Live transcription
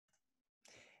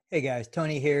Hey guys,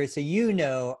 Tony here. So you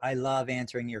know I love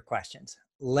answering your questions.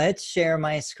 Let's share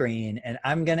my screen and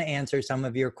I'm going to answer some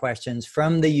of your questions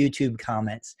from the YouTube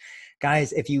comments.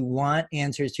 Guys, if you want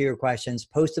answers to your questions,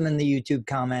 post them in the YouTube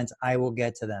comments. I will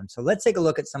get to them. So let's take a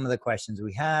look at some of the questions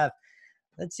we have.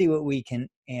 Let's see what we can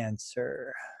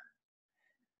answer.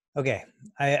 Okay,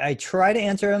 I try to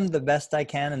answer them the best I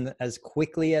can and as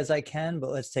quickly as I can,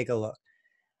 but let's take a look.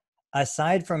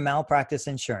 Aside from malpractice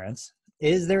insurance,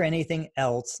 is there anything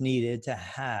else needed to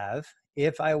have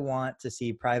if I want to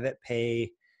see private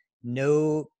pay,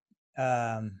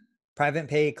 private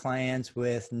pay clients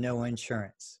with no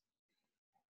insurance?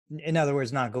 In other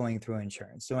words, not going through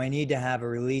insurance. Do I need to have a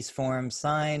release form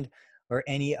signed or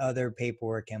any other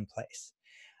paperwork in place?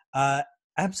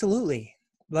 Absolutely.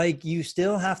 Like, you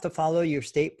still have to follow your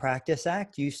state practice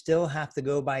act. You still have to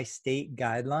go by state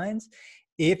guidelines.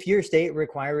 If your state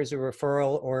requires a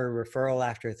referral or a referral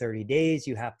after 30 days,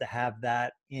 you have to have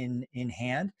that in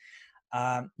hand.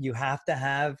 You have to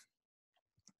have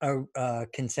a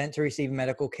consent to receive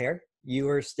medical care. You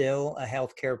are still a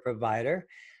healthcare provider.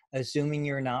 Assuming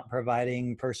you're not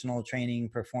providing personal training,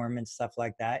 performance, stuff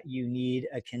like that, you need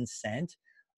a consent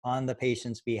on the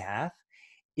patient's behalf.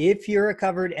 If you're a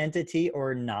covered entity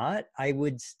or not, I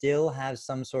would still have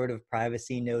some sort of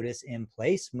privacy notice in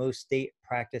place. Most state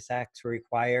practice acts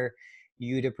require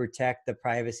you to protect the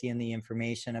privacy and the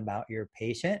information about your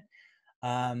patient.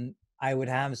 I would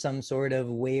have some sort of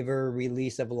waiver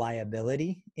release of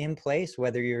liability in place,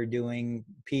 whether you're doing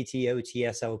PTO,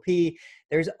 TSLP.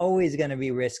 There's always going to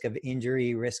be risk of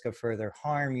injury, risk of further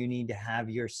harm. You need to have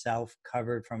yourself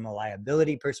covered from a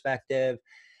liability perspective.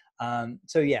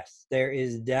 So yes, there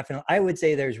is definitely, I would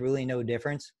say there's really no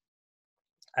difference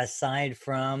aside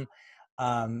from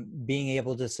being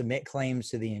able to submit claims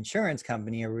to the insurance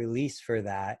company, a release for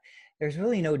that. There's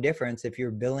really no difference if you're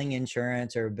billing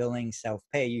insurance or billing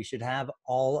self-pay. You should have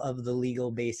all of the legal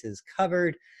bases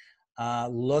covered.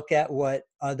 Look at what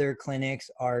other clinics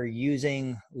are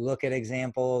using. Look at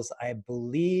examples. I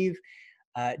believe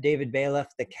David Bailiff,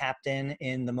 the captain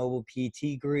in the mobile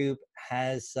PT group,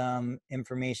 has some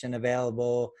information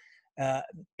available.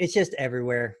 It's just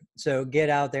everywhere. So get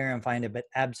out there and find it, but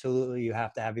absolutely you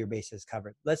have to have your bases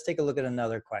covered. Let's take a look at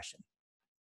another question.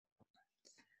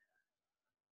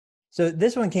 So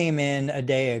this one came in a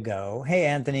day ago. Hey,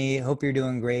 Anthony, hope you're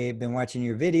doing great. Been watching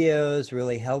your videos,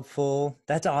 really helpful.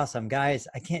 That's awesome. Guys,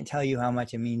 I can't tell you how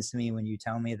much it means to me when you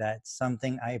tell me that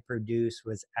something I produce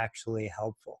was actually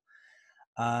helpful.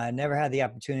 Never had the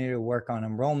opportunity to work on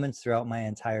enrollments throughout my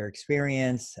entire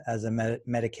experience as a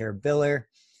Medicare biller.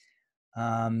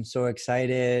 So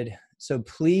excited. So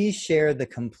please share the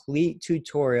complete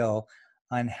tutorial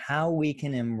on how we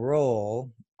can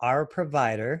enroll our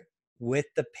provider with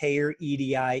the payer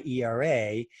EDI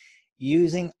ERA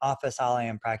using Office Ally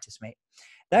and PracticeMate.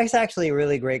 That's actually a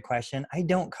really great question. I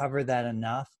don't cover that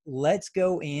enough. Let's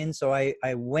go in. So I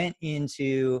went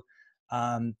into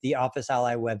the Office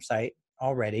Ally website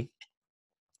already.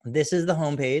 This is the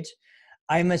homepage.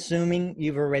 I'm assuming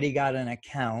you've already got an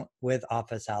account with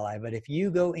Office Ally, but if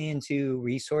you go into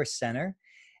Resource Center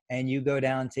and you go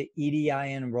down to EDI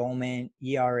Enrollment,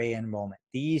 ERA Enrollment,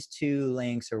 these two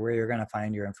links are where you're going to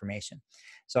find your information.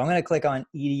 So I'm going to click on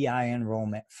EDI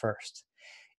Enrollment first.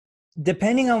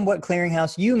 Depending on what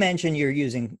clearinghouse you mentioned you're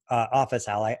using Office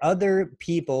Ally, other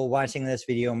people watching this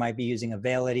video might be using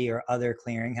Availity or other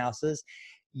clearinghouses.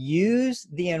 Use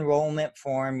the enrollment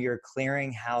form your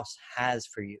clearinghouse has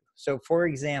for you. So for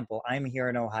example, I'm here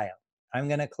in Ohio. I'm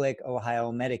going to click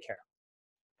Ohio Medicare.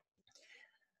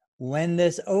 When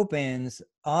this opens,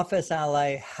 Office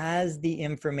Ally has the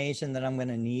information that I'm going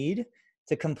to need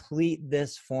to complete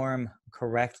this form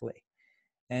correctly.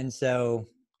 And so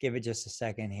give it just a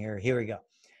second here. Here we go.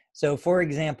 So for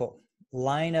example,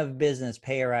 line of business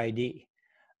payer ID.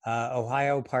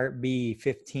 Ohio Part B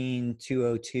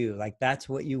 15202, like that's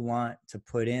what you want to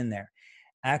put in there.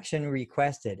 Action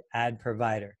requested, add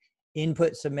provider.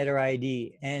 Input submitter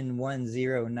ID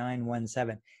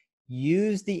N10917.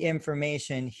 Use the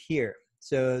information here.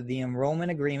 So the enrollment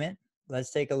agreement,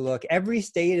 let's take a look. Every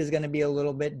state is going to be a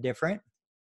little bit different.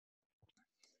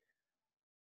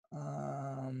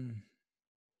 I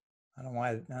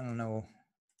don't know.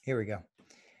 Here we go.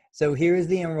 So here's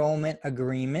the enrollment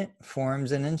agreement,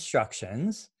 forms and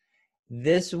instructions.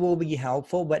 This will be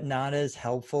helpful, but not as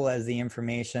helpful as the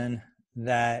information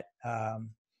that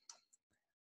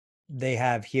they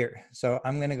have here. So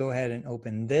I'm going to go ahead and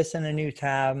open this in a new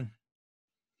tab.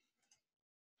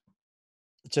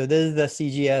 So this is the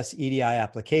CGS EDI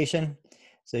application.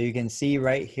 So you can see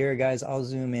right here, guys, I'll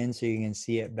zoom in so you can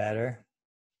see it better.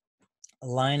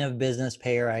 Line of business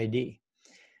payer ID.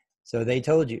 So they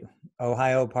told you,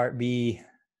 Ohio Part B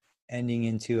ending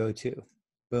in 202.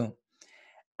 Boom.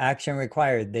 Action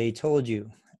required. They told you,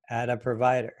 add a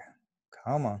provider.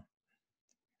 Come on.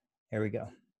 Here we go.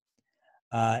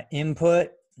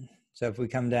 Input. So if we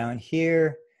come down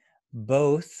here,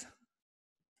 both.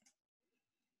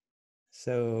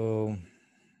 So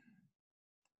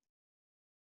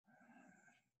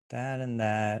that and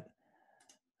that.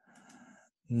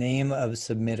 Name of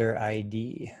submitter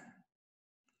ID.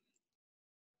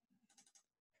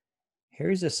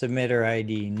 Here's a submitter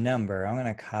ID number. I'm going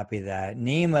to copy that.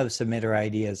 Name of submitter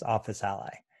ID is Office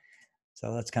Ally. So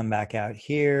let's come back out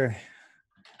here.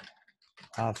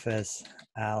 Office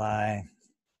Ally.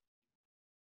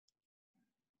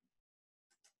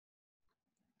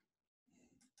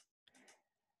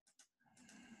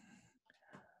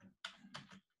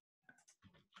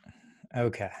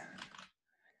 Okay.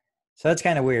 So that's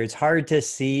kind of weird. It's hard to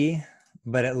see,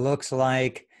 but it looks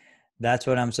like that's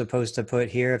what I'm supposed to put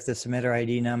here. If the submitter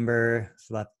ID number is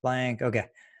left blank. Okay.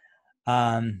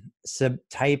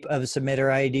 Type of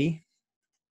submitter ID.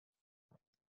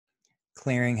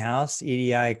 Clearinghouse,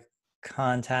 EDI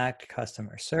contact,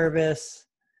 customer service.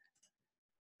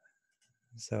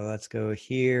 So let's go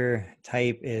here.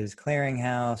 Type is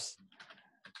clearinghouse,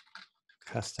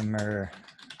 customer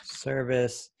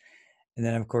service. And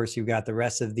then of course you've got the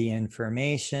rest of the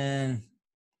information.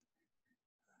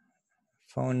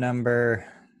 Phone number.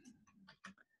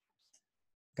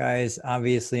 Guys,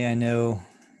 obviously I know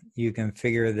you can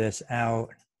figure this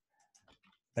out,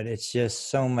 but it's just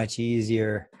so much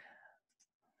easier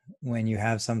when you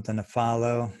have something to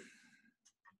follow.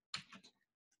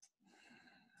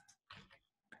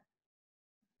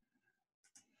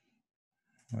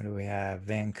 What do we have?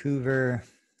 Vancouver,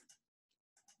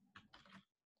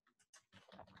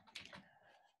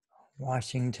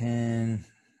 Washington,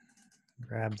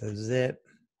 grab the zip.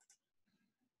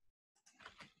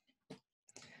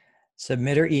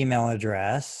 Submitter email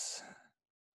address.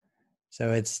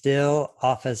 So it's still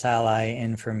Office Ally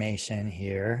information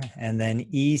here. And then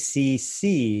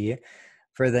ECC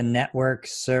for the network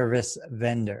service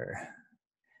vendor.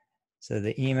 So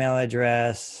the email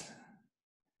address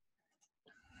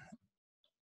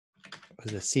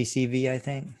was a CCV, I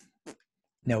think.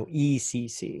 No,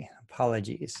 ECC.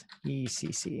 Apologies.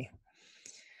 ECC.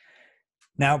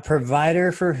 Now,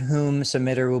 provider for whom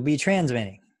submitter will be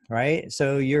transmitting, right?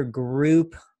 So your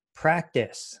group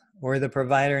practice or the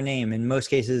provider name in most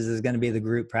cases is going to be the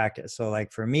group practice. So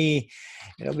like for me,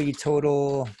 it'll be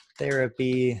Total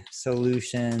Therapy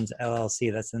Solutions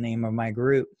LLC. That's the name of my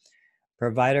group.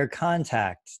 Provider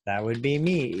contact, that would be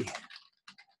me.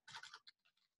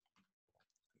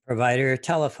 Provider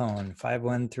telephone,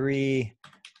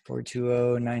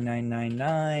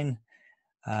 513-420-9999,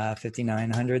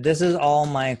 5900. This is all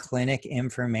my clinic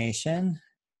information.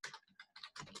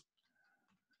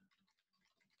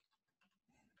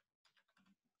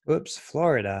 Whoops,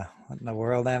 Florida. What in the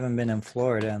world? I haven't been in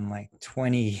Florida in like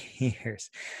 20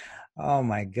 years. Oh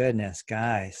my goodness,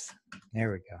 guys.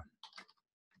 There we go.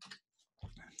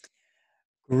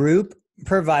 Group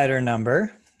provider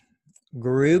number,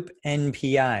 group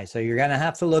NPI. So you're going to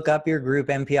have to look up your group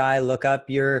NPI, look up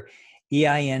your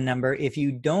EIN number. If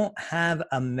you don't have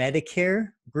a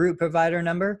Medicare group provider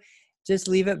number, just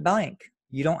leave it blank.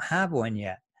 You don't have one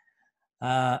yet.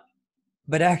 But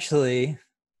actually,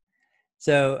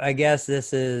 so I guess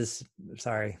this is,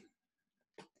 sorry.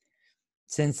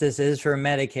 Since this is for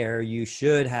Medicare, you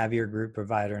should have your group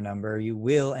provider number. You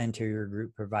will enter your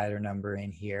group provider number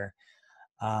in here.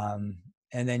 And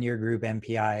then your group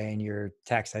NPI and your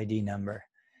tax ID number.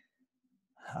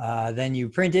 Then you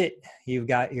print it. You've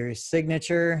got your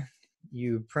signature.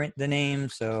 You print the name.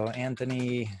 So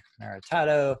Anthony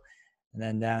Maritato. And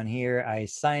then down here, I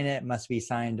sign it. Must be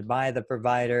signed by the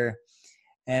provider.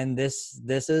 And this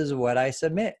is what I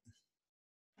submit.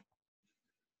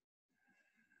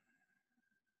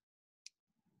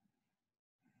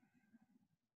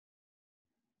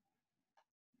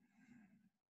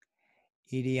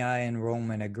 EDI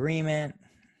Enrollment Agreement,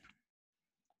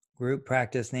 group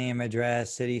practice name,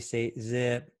 address, city, state,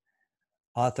 zip,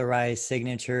 authorized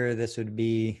signature. This would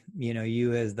be,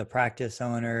 you as the practice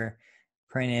owner,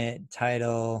 print it,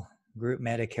 title, group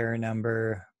Medicare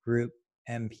number, group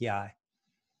MPI.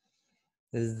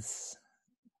 These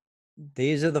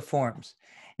are the forms.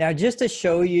 Now, just to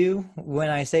show you, when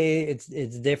I say it's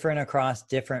different across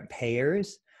different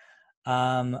payers,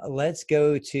 let's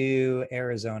go to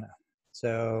Arizona.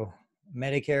 So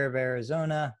Medicare of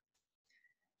Arizona,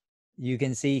 you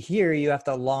can see here you have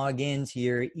to log into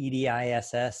your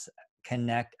EDISS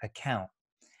Connect account.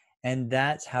 And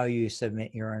that's how you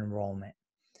submit your enrollment.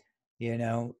 You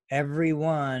know,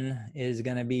 everyone is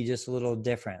going to be just a little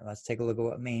different. Let's take a look at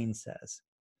what Maine says.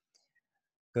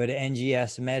 Go to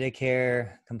NGS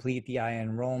Medicare, complete the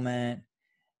I-enrollment,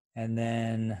 and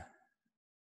then,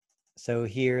 so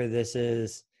here, this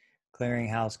is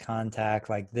clearinghouse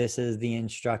contact. Like, this is the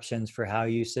instructions for how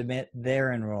you submit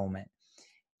their enrollment.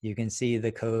 You can see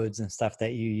the codes and stuff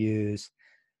that you use.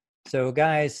 So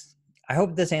guys, I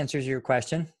hope this answers your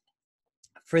question.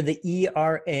 For the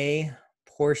ERA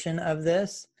portion of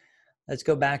this, let's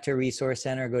go back to Resource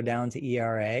Center, go down to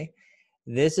ERA.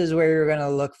 This is where you're going to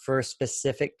look for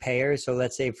specific payers. So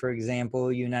let's say, for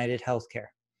example, United Healthcare.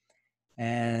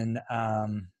 And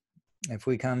if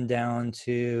we come down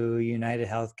to United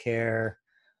Healthcare,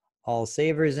 All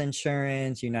Savers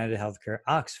Insurance, United Healthcare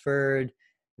Oxford,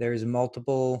 there's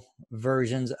multiple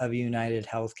versions of United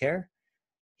Healthcare.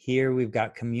 Here we've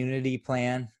got community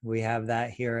plan. We have that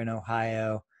here in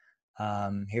Ohio.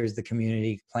 Here's the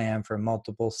community plan for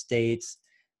multiple states.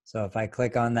 So if I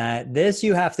click on that, this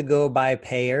you have to go by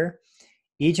payer.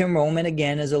 Each enrollment,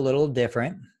 again, is a little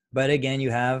different. But again,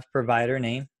 you have provider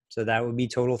name. So that would be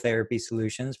Total Therapy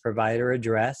Solutions, provider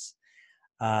address,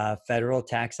 federal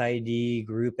tax ID,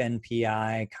 group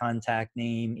NPI, contact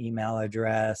name, email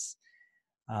address,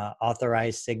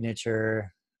 authorized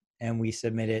signature, and we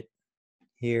submit it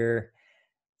here.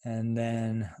 And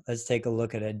then let's take a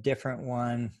look at a different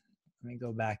one. Let me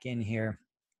go back in here.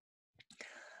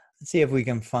 Let's see if we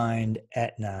can find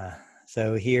Aetna.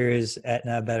 So here's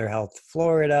Aetna Better Health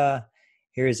Florida.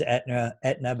 Here's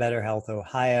Aetna Better Health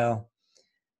Ohio.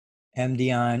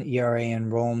 MD on ERA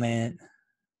enrollment.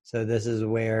 So this is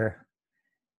where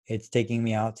it's taking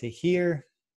me out to here.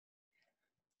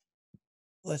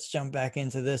 Let's jump back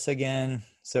into this again.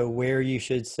 So where you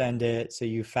should send it. So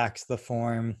you fax the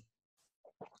form,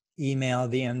 email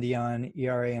the MD on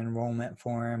ERA enrollment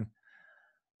form.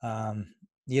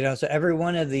 You know, so every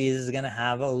one of these is going to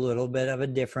have a little bit of a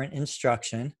different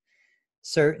instruction.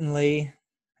 Certainly,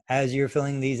 as you're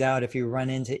filling these out, if you run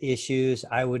into issues,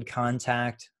 I would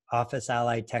contact Office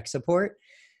Ally Tech Support,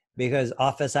 because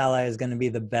Office Ally is going to be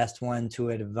the best one to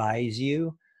advise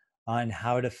you on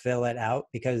how to fill it out,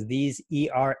 because these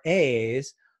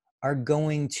ERAs are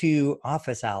going to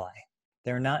Office Ally.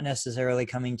 They're not necessarily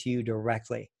coming to you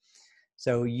directly.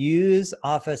 So use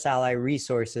Office Ally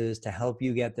resources to help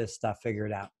you get this stuff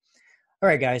figured out. All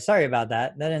right, guys, sorry about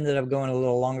that. That ended up going a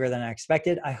little longer than I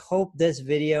expected. I hope this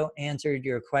video answered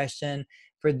your question.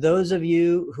 For those of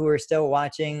you who are still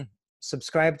watching,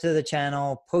 subscribe to the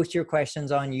channel, post your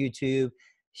questions on YouTube,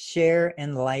 share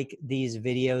and like these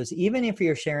videos, even if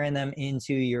you're sharing them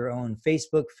into your own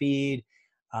Facebook feed,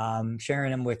 sharing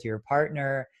them with your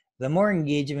partner. The more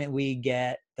engagement we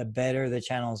get, the better the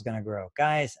channel is going to grow.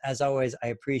 Guys, as always, I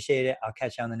appreciate it. I'll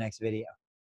catch you on the next video.